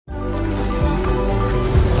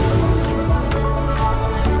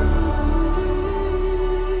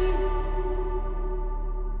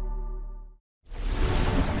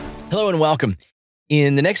Hello and welcome.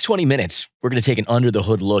 In the next 20 minutes, we're going to take an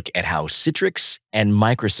under-the-hood look at how Citrix and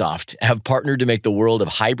Microsoft have partnered to make the world of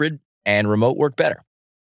hybrid and remote work better.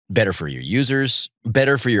 Better for your users,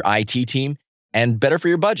 better for your IT team, and better for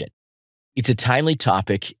your budget. It's a timely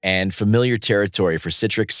topic and familiar territory for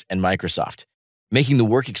Citrix and Microsoft. Making the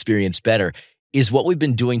work experience better is what we've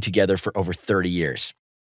been doing together for over 30 years.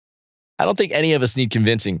 I don't think any of us need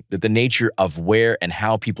convincing that the nature of where and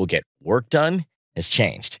how people get work done has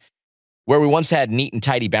changed. Where we once had neat and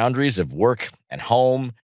tidy boundaries of work and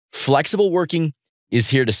home, flexible working is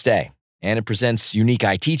here to stay, and it presents unique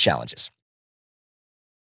IT challenges.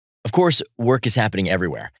 Of course, work is happening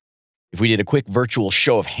everywhere. If we did a quick virtual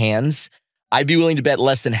show of hands, I'd be willing to bet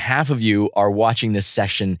less than half of you are watching this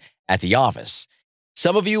session at the office.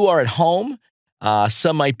 Some of you are at home,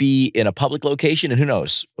 some might be in a public location, and who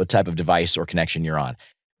knows what type of device or connection you're on.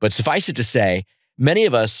 But suffice it to say, many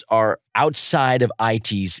of us are outside of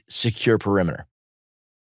IT's secure perimeter.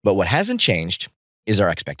 But what hasn't changed is our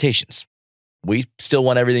expectations. We still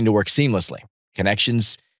want everything to work seamlessly,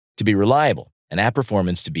 connections to be reliable, and app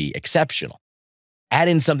performance to be exceptional. Add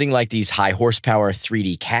in something like these high-horsepower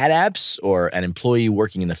 3D CAD apps or an employee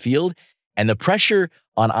working in the field, and the pressure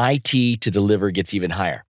on IT to deliver gets even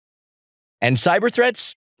higher. And cyber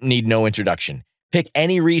threats need no introduction. Pick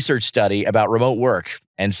any research study about remote work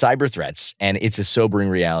and cyber threats, and it's a sobering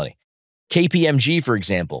reality. KPMG, for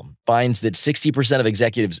example, finds that 60% of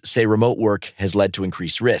executives say remote work has led to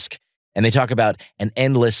increased risk. And they talk about an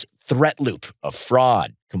endless threat loop of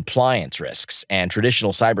fraud, compliance risks, and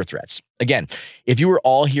traditional cyber threats. Again, if you were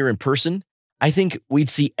all here in person, I think we'd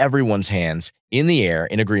see everyone's hands in the air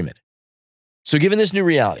in agreement. So given this new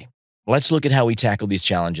reality, let's look at how we tackle these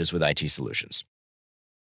challenges with IT solutions.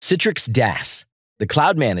 Citrix DaaS, the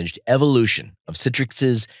cloud-managed evolution of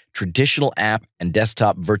Citrix's traditional app and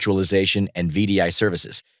desktop virtualization and VDI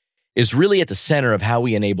services, is really at the center of how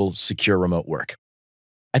we enable secure remote work.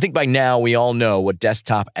 I think by now we all know what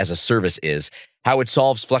desktop as a service is, how it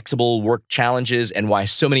solves flexible work challenges, and why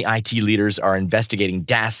so many IT leaders are investigating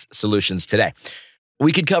DaaS solutions today.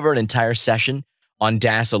 We could cover an entire session on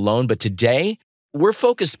DaaS alone, but today we're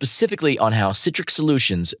focused specifically on how Citrix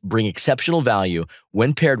solutions bring exceptional value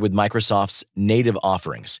when paired with Microsoft's native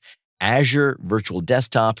offerings, Azure Virtual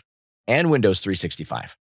Desktop and Windows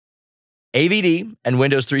 365. AVD and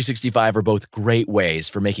Windows 365 are both great ways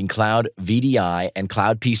for making cloud VDI and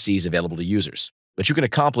cloud PCs available to users, but you can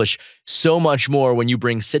accomplish so much more when you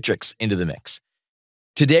bring Citrix into the mix.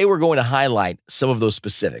 Today, we're going to highlight some of those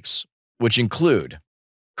specifics, which include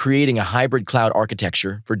creating a hybrid cloud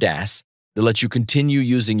architecture for DaaS that lets you continue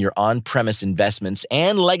using your on-premise investments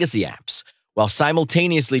and legacy apps while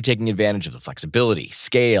simultaneously taking advantage of the flexibility,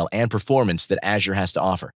 scale, and performance that Azure has to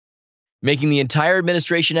offer. Making the entire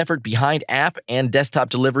administration effort behind app and desktop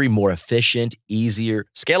delivery more efficient, easier,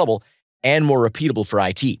 scalable, and more repeatable for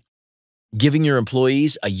IT. Giving your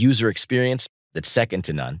employees a user experience that's second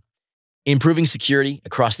to none. Improving security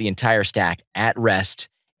across the entire stack at rest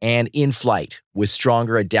and in flight with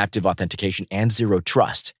stronger adaptive authentication and zero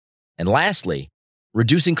trust. And lastly,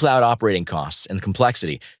 reducing cloud operating costs and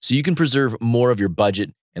complexity so you can preserve more of your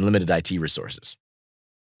budget and limited IT resources.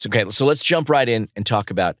 So let's jump right in and talk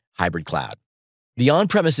about hybrid cloud. The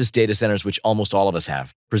on-premises data centers, which almost all of us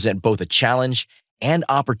have, present both a challenge and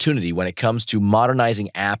opportunity when it comes to modernizing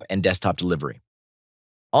app and desktop delivery.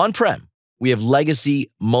 On-prem, we have legacy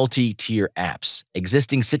multi-tier apps,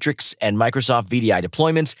 existing Citrix and Microsoft VDI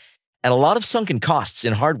deployments, and a lot of sunken costs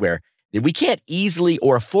in hardware that we can't easily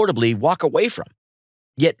or affordably walk away from.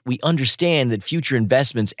 Yet we understand that future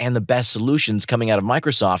investments and the best solutions coming out of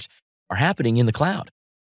Microsoft are happening in the cloud.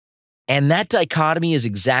 And that dichotomy is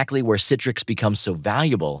exactly where Citrix becomes so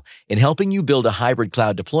valuable in helping you build a hybrid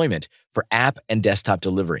cloud deployment for app and desktop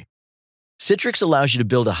delivery. Citrix allows you to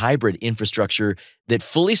build a hybrid infrastructure that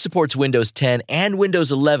fully supports Windows 10 and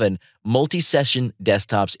Windows 11 multi-session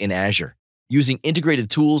desktops in Azure, using integrated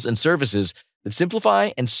tools and services that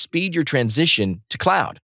simplify and speed your transition to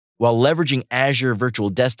cloud, while leveraging Azure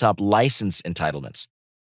Virtual Desktop license entitlements.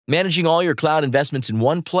 Managing all your cloud investments in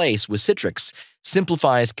one place with Citrix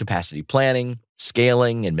simplifies capacity planning,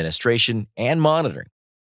 scaling, administration, and monitoring.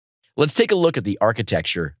 Let's take a look at the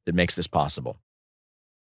architecture that makes this possible.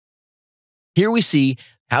 Here we see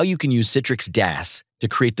how you can use Citrix DaaS to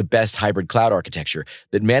create the best hybrid cloud architecture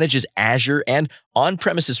that manages Azure and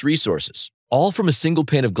on-premises resources, all from a single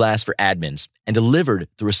pane of glass for admins and delivered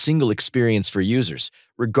through a single experience for users,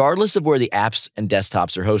 regardless of where the apps and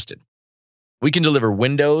desktops are hosted. We can deliver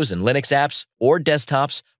Windows and Linux apps or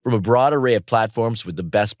desktops from a broad array of platforms with the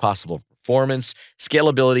best possible performance,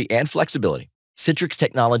 scalability, and flexibility, Citrix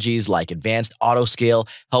technologies like advanced autoscale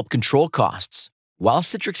help control costs, while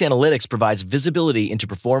Citrix Analytics provides visibility into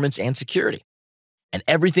performance and security. And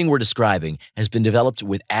everything we're describing has been developed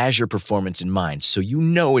with Azure performance in mind, so you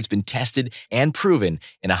know it's been tested and proven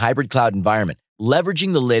in a hybrid cloud environment,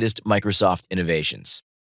 leveraging the latest Microsoft innovations.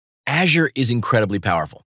 Azure is incredibly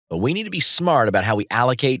powerful, but we need to be smart about how we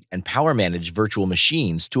allocate and power manage virtual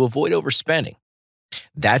machines to avoid overspending.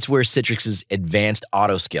 That's where Citrix's advanced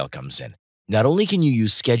autoscale comes in. Not only can you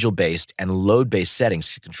use schedule-based and load-based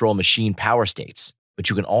settings to control machine power states, but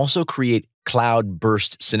you can also create cloud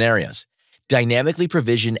burst scenarios, dynamically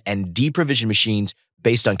provision and deprovision machines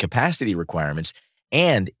based on capacity requirements,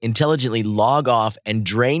 and intelligently log off and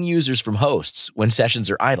drain users from hosts when sessions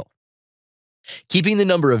are idle. Keeping the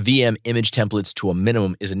number of VM image templates to a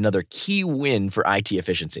minimum is another key win for IT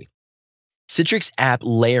efficiency. Citrix app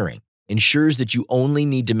layering ensures that you only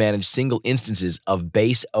need to manage single instances of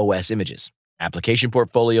base OS images, application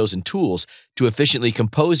portfolios, and tools to efficiently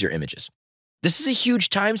compose your images. This is a huge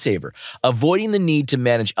time saver, avoiding the need to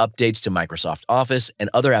manage updates to Microsoft Office and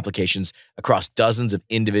other applications across dozens of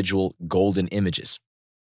individual golden images.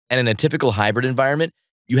 And in a typical hybrid environment,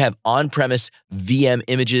 you have on-premise VM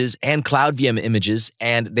images and cloud VM images,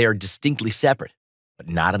 and they are distinctly separate, but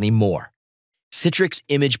not anymore. Citrix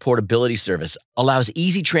Image Portability Service allows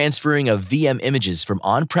easy transferring of VM images from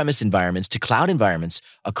on-premise environments to cloud environments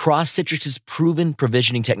across Citrix's proven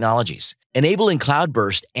provisioning technologies, enabling cloud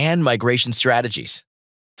burst and migration strategies.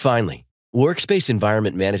 Finally, Workspace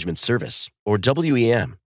Environment Management Service, or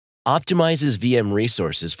WEM, optimizes VM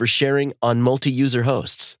resources for sharing on multi-user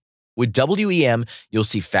hosts. With WEM, you'll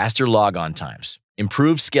see faster logon times,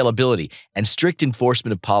 improved scalability, and strict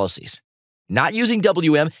enforcement of policies. Not using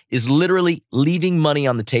WM is literally leaving money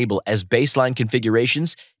on the table, as baseline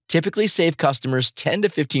configurations typically save customers 10 to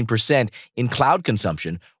 15% in cloud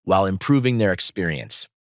consumption while improving their experience.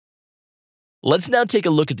 Let's now take a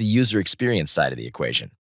look at the user experience side of the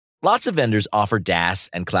equation. Lots of vendors offer DaaS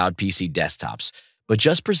and Cloud PC desktops, but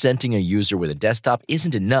just presenting a user with a desktop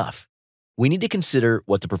isn't enough. We need to consider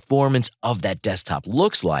what the performance of that desktop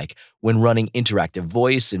looks like when running interactive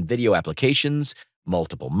voice and video applications,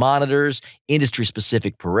 multiple monitors,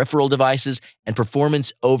 industry-specific peripheral devices, and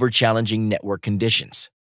performance over challenging network conditions.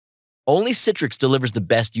 Only Citrix delivers the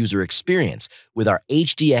best user experience with our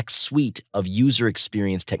HDX suite of user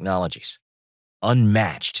experience technologies.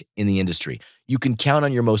 Unmatched in the industry, you can count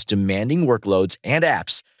on your most demanding workloads and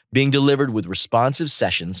apps being delivered with responsive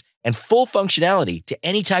sessions and full functionality to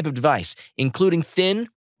any type of device, including thin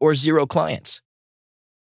or zero clients.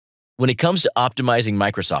 When it comes to optimizing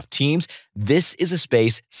Microsoft Teams, this is a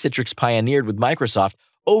space Citrix pioneered with Microsoft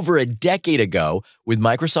over a decade ago with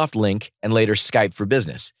Microsoft Lync and later Skype for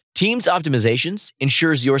Business. Teams optimizations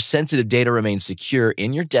ensures your sensitive data remains secure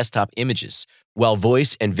in your desktop images, while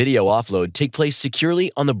voice and video offload take place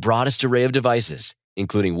securely on the broadest array of devices,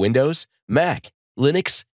 including Windows, Mac,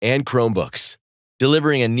 Linux, and Chromebooks,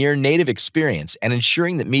 delivering a near-native experience and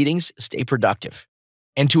ensuring that meetings stay productive.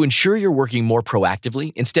 And to ensure you're working more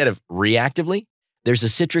proactively instead of reactively, there's a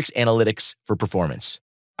Citrix Analytics for Performance,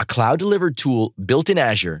 a cloud-delivered tool built in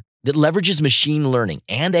Azure that leverages machine learning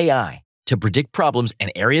and AI to predict problems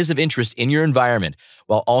and areas of interest in your environment,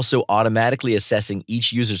 while also automatically assessing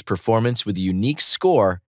each user's performance with a unique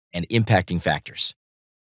score and impacting factors.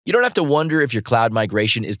 You don't have to wonder if your cloud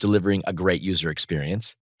migration is delivering a great user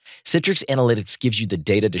experience. Citrix Analytics gives you the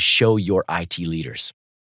data to show your IT leaders.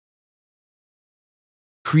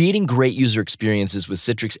 Creating great user experiences with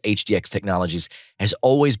Citrix HDX technologies has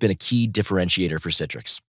always been a key differentiator for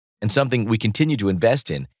Citrix, and something we continue to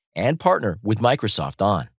invest in and partner with Microsoft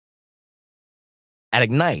on. At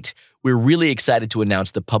Ignite, we're really excited to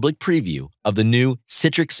announce the public preview of the new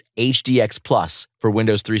Citrix HDX Plus for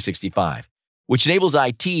Windows 365, which enables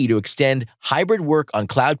IT to extend hybrid work on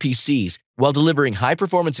cloud PCs while delivering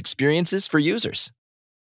high-performance experiences for users.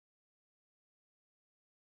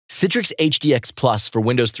 Citrix HDX Plus for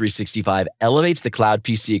Windows 365 elevates the cloud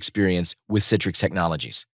PC experience with Citrix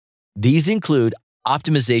technologies. These include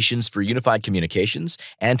optimizations for unified communications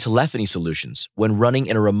and telephony solutions when running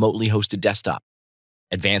in a remotely hosted desktop,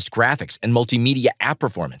 advanced graphics and multimedia app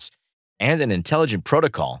performance, and an intelligent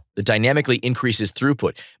protocol that dynamically increases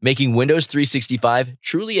throughput, making Windows 365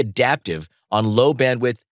 truly adaptive on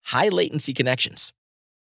low-bandwidth, high-latency connections.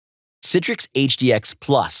 Citrix HDX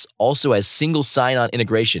Plus also has single sign-on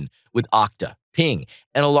integration with Okta, Ping,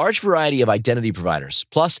 and a large variety of identity providers,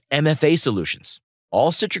 plus MFA solutions,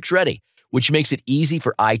 all Citrix-ready, which makes it easy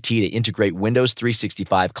for IT to integrate Windows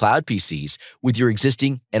 365 cloud PCs with your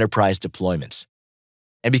existing enterprise deployments.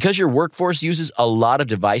 And because your workforce uses a lot of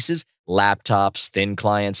devices, laptops, thin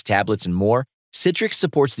clients, tablets, and more, Citrix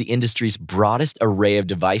supports the industry's broadest array of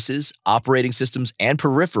devices, operating systems, and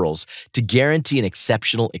peripherals to guarantee an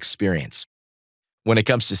exceptional experience. When it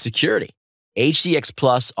comes to security, HDX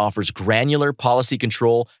Plus offers granular policy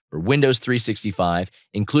control for Windows 365,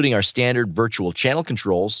 including our standard virtual channel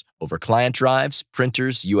controls over client drives,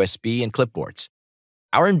 printers, USB, and clipboards.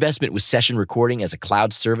 Our investment with session recording as a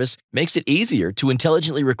cloud service makes it easier to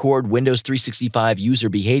intelligently record Windows 365 user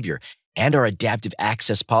behavior, and our adaptive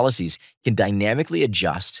access policies can dynamically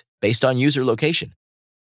adjust based on user location.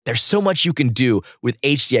 There's so much you can do with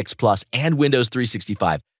HDX Plus and Windows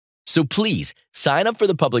 365. So please sign up for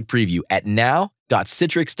the public preview at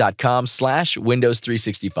now.citrix.com/Windows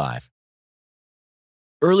 365.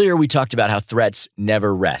 Earlier, we talked about how threats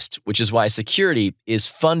never rest, which is why security is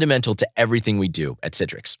fundamental to everything we do at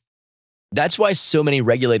Citrix. That's why so many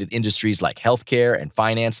regulated industries like healthcare and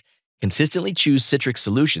finance consistently choose Citrix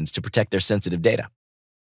solutions to protect their sensitive data.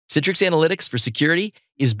 Citrix Analytics for Security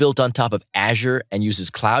is built on top of Azure and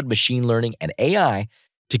uses cloud machine learning and AI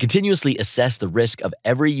to continuously assess the risk of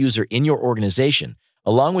every user in your organization,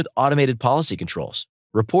 along with automated policy controls,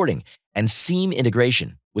 reporting, and SIEM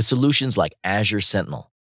integration with solutions like Azure Sentinel.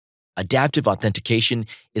 Adaptive authentication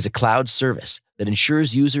is a cloud service that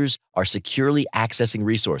ensures users are securely accessing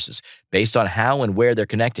resources based on how and where they're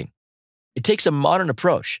connecting. It takes a modern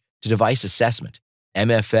approach to device assessment,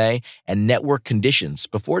 MFA, and network conditions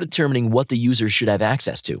before determining what the user should have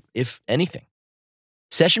access to, if anything.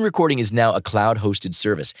 Session recording is now a cloud-hosted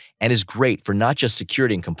service and is great for not just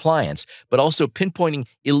security and compliance, but also pinpointing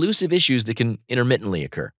elusive issues that can intermittently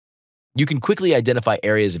occur. You can quickly identify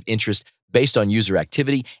areas of interest based on user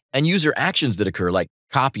activity and user actions that occur, like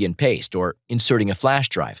copy and paste or inserting a flash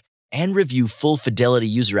drive, and review full fidelity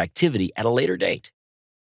user activity at a later date.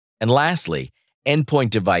 And lastly, endpoint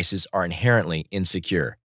devices are inherently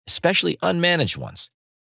insecure, especially unmanaged ones.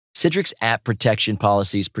 Citrix app protection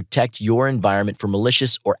policies protect your environment from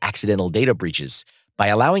malicious or accidental data breaches by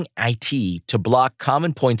allowing IT to block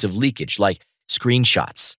common points of leakage like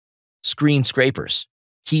screenshots, screen scrapers,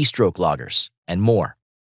 keystroke loggers, and more.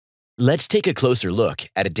 Let's take a closer look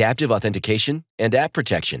at adaptive authentication and app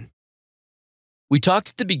protection. We talked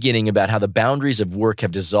at the beginning about how the boundaries of work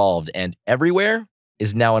have dissolved and everywhere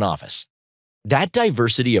is now an office. That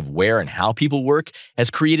diversity of where and how people work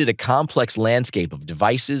has created a complex landscape of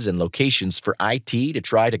devices and locations for IT to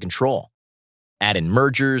try to control. Add in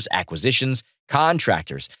mergers, acquisitions,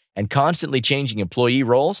 contractors, and constantly changing employee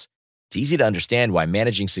roles, it's easy to understand why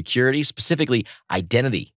managing security, specifically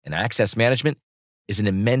identity and access management, is an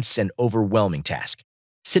immense and overwhelming task.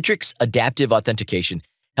 Citrix Adaptive Authentication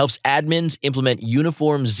helps admins implement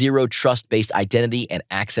uniform zero-trust-based identity and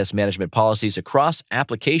access management policies across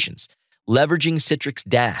applications, leveraging Citrix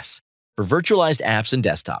DaaS for virtualized apps and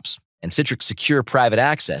desktops, and Citrix Secure Private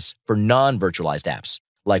Access for non-virtualized apps,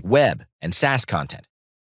 like web and SaaS content.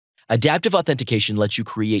 Adaptive Authentication lets you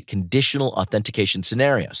create conditional authentication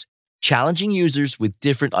scenarios, challenging users with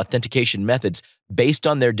different authentication methods based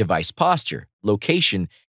on their device posture, location,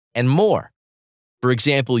 and more. For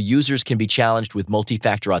example, users can be challenged with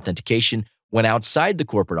multi-factor authentication when outside the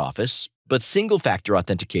corporate office, but single-factor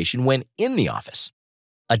authentication when in the office.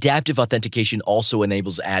 Adaptive authentication also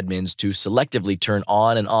enables admins to selectively turn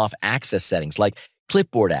on and off access settings like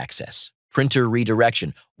clipboard access, printer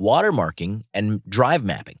redirection, watermarking, and drive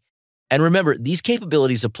mapping. And remember, these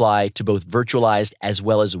capabilities apply to both virtualized as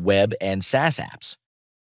well as web and SaaS apps.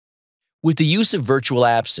 With the use of virtual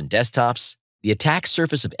apps and desktops, the attack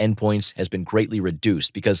surface of endpoints has been greatly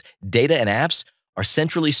reduced because data and apps are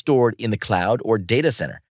centrally stored in the cloud or data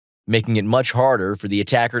center, making it much harder for the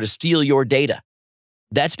attacker to steal your data.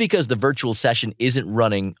 That's because the virtual session isn't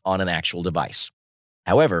running on an actual device.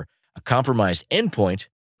 However, a compromised endpoint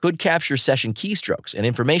could capture session keystrokes and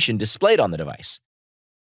information displayed on the device.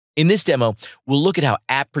 In this demo, we'll look at how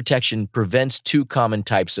app protection prevents two common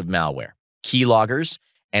types of malware, keyloggers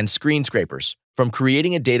and screen scrapers, from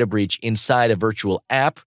creating a data breach inside a virtual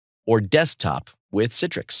app or desktop with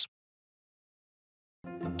Citrix.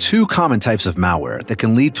 Two common types of malware that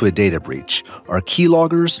can lead to a data breach are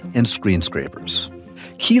keyloggers and screen scrapers.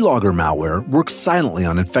 Keylogger malware works silently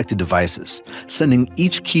on infected devices, sending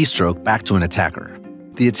each keystroke back to an attacker.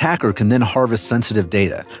 The attacker can then harvest sensitive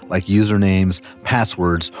data like usernames,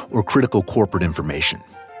 passwords, or critical corporate information.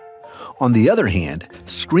 On the other hand,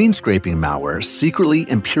 screen scraping malware secretly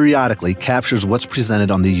and periodically captures what's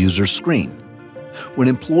presented on the user's screen. When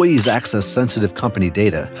employees access sensitive company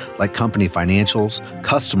data like company financials,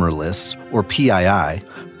 customer lists, or PII,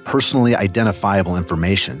 personally identifiable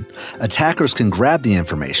information, attackers can grab the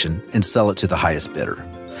information and sell it to the highest bidder.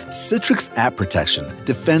 Citrix App Protection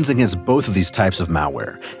defends against both of these types of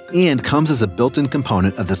malware and comes as a built-in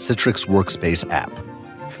component of the Citrix Workspace app.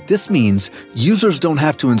 This means users don't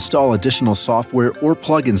have to install additional software or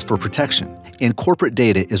plugins for protection, and corporate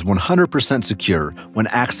data is 100% secure when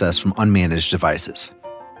accessed from unmanaged devices.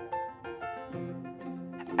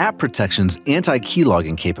 App Protection's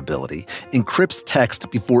anti-keylogging capability encrypts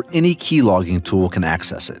text before any keylogging tool can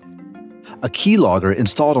access it. A keylogger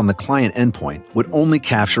installed on the client endpoint would only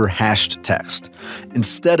capture hashed text,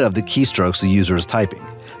 instead of the keystrokes the user is typing,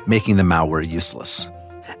 making the malware useless.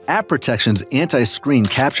 App Protection's anti-screen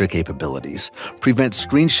capture capabilities prevent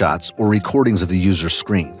screenshots or recordings of the user's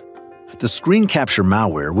screen. The screen capture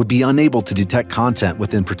malware would be unable to detect content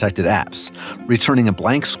within protected apps, returning a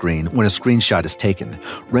blank screen when a screenshot is taken,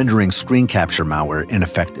 rendering screen capture malware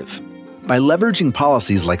ineffective. By leveraging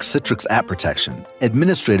policies like Citrix App Protection,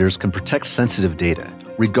 administrators can protect sensitive data,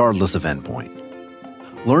 regardless of endpoint.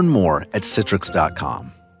 Learn more at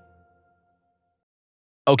citrix.com.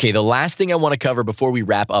 Okay, the last thing I want to cover before we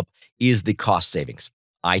wrap up is the cost savings,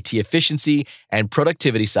 IT efficiency, and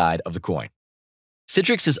productivity side of the coin.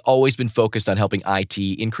 Citrix has always been focused on helping IT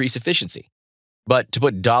increase efficiency. But to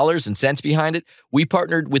put dollars and cents behind it, we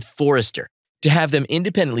partnered with Forrester to have them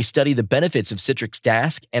independently study the benefits of Citrix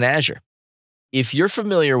DaaS and Azure. If you're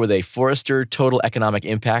familiar with a Forrester Total Economic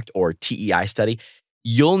Impact, or TEI study,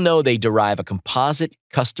 you'll know they derive a composite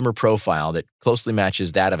customer profile that closely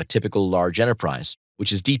matches that of a typical large enterprise,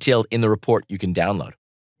 which is detailed in the report you can download.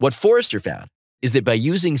 What Forrester found is that by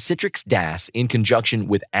using Citrix DaaS in conjunction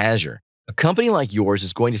with Azure, a company like yours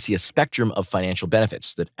is going to see a spectrum of financial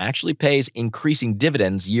benefits that actually pays increasing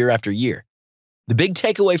dividends year after year. The big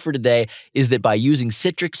takeaway for today is that by using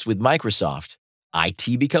Citrix with Microsoft,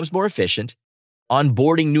 IT becomes more efficient,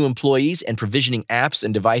 onboarding new employees and provisioning apps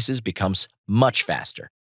and devices becomes much faster.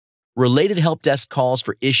 Related help desk calls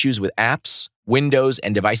for issues with apps, Windows,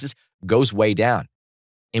 and devices goes way down.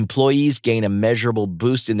 Employees gain a measurable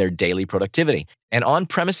boost in their daily productivity, and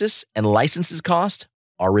on-premises and licenses cost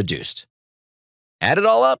are reduced. Add it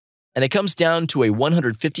all up, and it comes down to a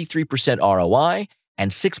 153% ROI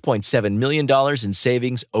and $6.7 million in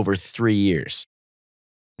savings over 3 years.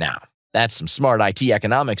 Now, that's some smart IT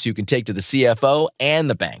economics you can take to the CFO and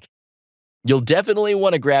the bank. You'll definitely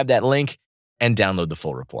want to grab that link and download the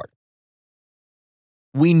full report.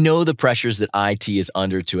 We know the pressures that IT is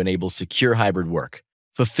under to enable secure hybrid work,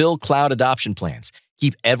 fulfill cloud adoption plans,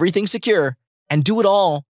 keep everything secure, and do it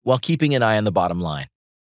all while keeping an eye on the bottom line.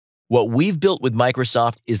 What we've built with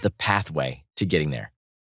Microsoft is the pathway to getting there.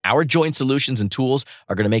 Our joint solutions and tools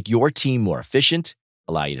are going to make your team more efficient,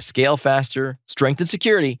 allow you to scale faster, strengthen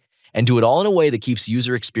security, and do it all in a way that keeps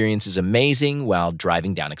user experiences amazing while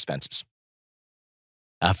driving down expenses.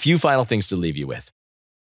 A few final things to leave you with.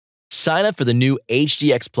 Sign up for the new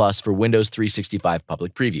HDX Plus for Windows 365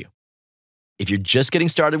 public preview. If you're just getting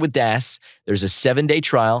started with DaaS, there's a 7-day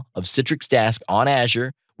trial of Citrix DaaS on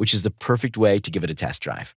Azure, which is the perfect way to give it a test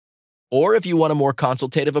drive. Or if you want a more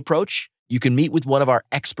consultative approach, you can meet with one of our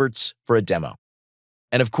experts for a demo.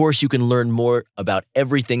 And of course, you can learn more about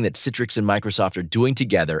everything that Citrix and Microsoft are doing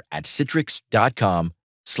together at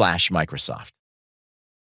citrix.com/Microsoft.